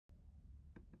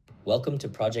Welcome to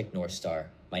Project North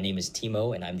Star. My name is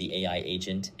Timo and I'm the AI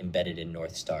agent embedded in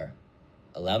North Star.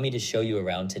 Allow me to show you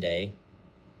around today.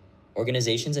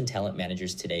 Organizations and talent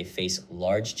managers today face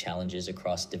large challenges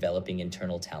across developing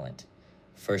internal talent.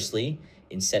 Firstly,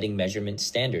 in setting measurement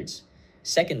standards.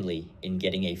 Secondly, in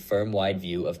getting a firm-wide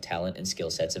view of talent and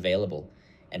skill sets available.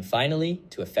 And finally,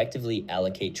 to effectively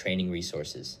allocate training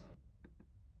resources.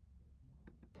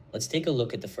 Let's take a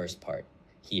look at the first part.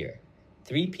 Here,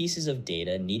 3 pieces of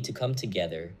data need to come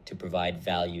together to provide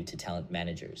value to talent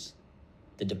managers.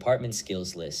 The department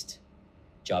skills list,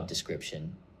 job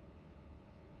description,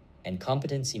 and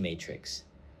competency matrix.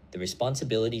 The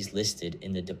responsibilities listed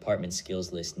in the department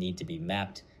skills list need to be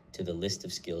mapped to the list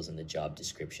of skills in the job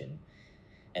description,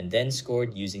 and then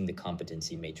scored using the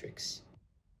competency matrix.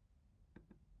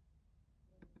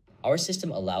 Our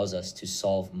system allows us to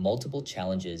solve multiple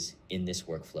challenges in this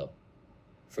workflow.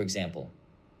 For example,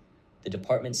 the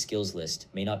department skills list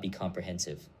may not be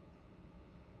comprehensive.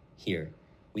 Here,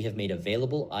 we have made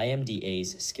available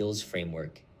IMDA's skills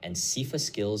framework and CIFA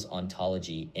skills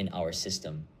ontology in our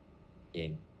system.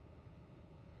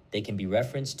 They can be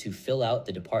referenced to fill out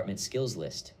the department skills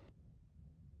list.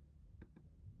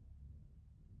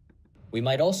 We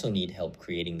might also need help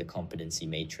creating the competency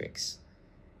matrix,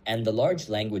 and the large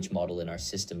language model in our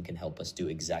system can help us do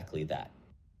exactly that.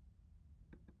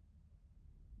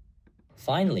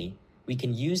 Finally, we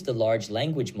can use the large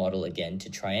language model again to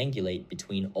triangulate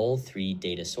between all 3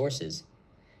 data sources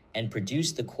and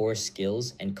produce the core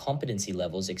skills and competency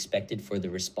levels expected for the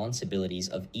responsibilities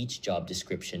of each job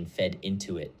description fed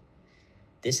into it.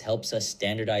 This helps us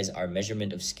standardize our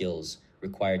measurement of skills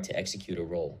required to execute a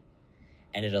role,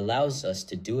 and it allows us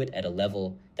to do it at a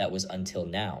level that was until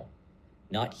now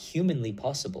not humanly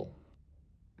possible.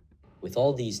 With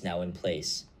all these now in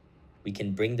place, we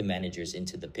can bring the managers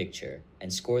into the picture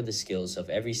and score the skills of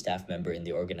every staff member in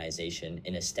the organization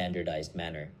in a standardized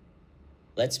manner.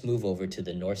 Let's move over to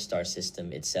the North Star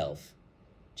system itself.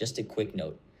 Just a quick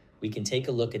note, we can take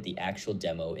a look at the actual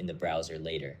demo in the browser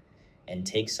later and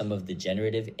take some of the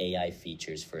generative AI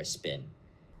features for a spin.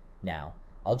 Now,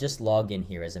 I'll just log in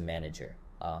here as a manager.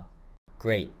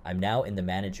 Great, I'm now in the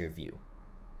manager view.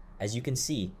 As you can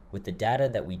see, with the data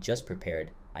that we just prepared,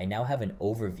 I now have an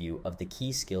overview of the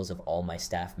key skills of all my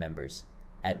staff members.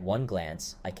 At one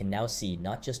glance, I can now see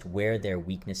not just where their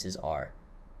weaknesses are,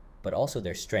 but also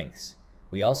their strengths.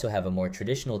 We also have a more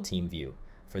traditional team view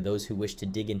for those who wish to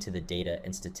dig into the data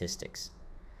and statistics.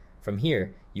 From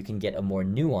here, you can get a more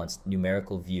nuanced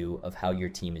numerical view of how your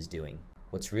team is doing.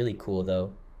 What's really cool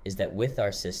though, is that with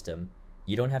our system,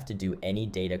 you don't have to do any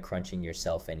data crunching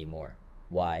yourself anymore.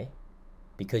 Why?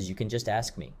 Because you can just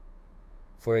ask me.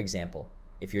 For example,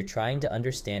 if you're trying to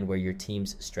understand where your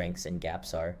team's strengths and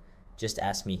gaps are, just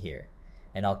ask me here,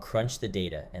 and I'll crunch the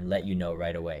data and let you know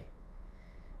right away.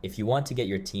 If you want to get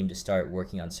your team to start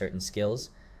working on certain skills,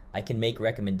 I can make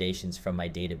recommendations from my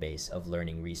database of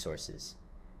learning resources,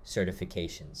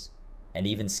 certifications, and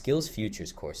even skills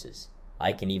futures courses.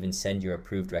 I can even send your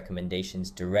approved recommendations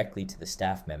directly to the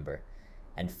staff member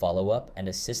and follow up and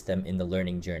assist them in the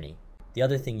learning journey. The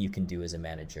other thing you can do as a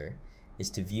manager is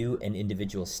to view an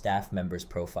individual staff member's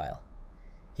profile.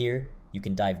 Here, you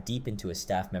can dive deep into a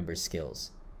staff member's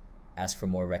skills, ask for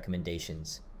more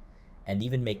recommendations, and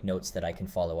even make notes that I can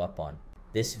follow up on.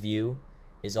 This view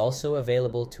is also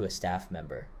available to a staff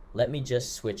member. Let me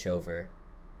just switch over.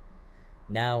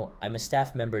 Now, I'm a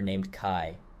staff member named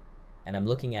Kai, and I'm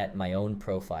looking at my own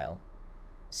profile.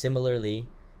 Similarly,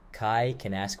 Kai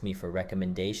can ask me for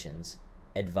recommendations,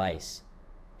 advice,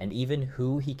 and even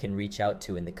who he can reach out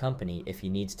to in the company if he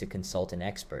needs to consult an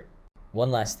expert.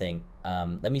 One last thing,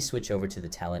 let me switch over to the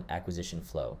talent acquisition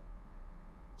flow.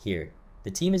 Here, the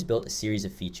team has built a series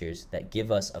of features that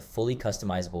give us a fully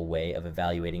customizable way of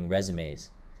evaluating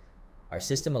resumes. Our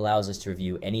system allows us to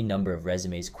review any number of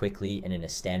resumes quickly and in a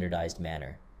standardized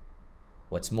manner.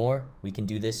 What's more, we can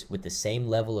do this with the same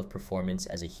level of performance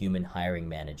as a human hiring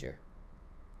manager.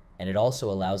 And it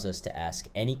also allows us to ask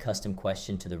any custom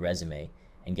question to the resume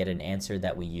and get an answer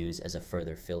that we use as a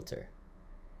further filter.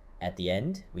 At the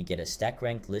end, we get a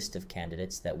stack-ranked list of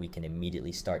candidates that we can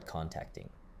immediately start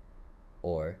contacting.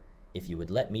 Or, if you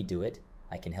would let me do it,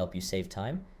 I can help you save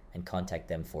time and contact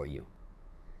them for you.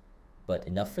 But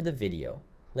enough for the video.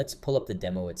 Let's pull up the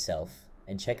demo itself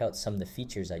and check out some of the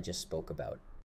features I just spoke about.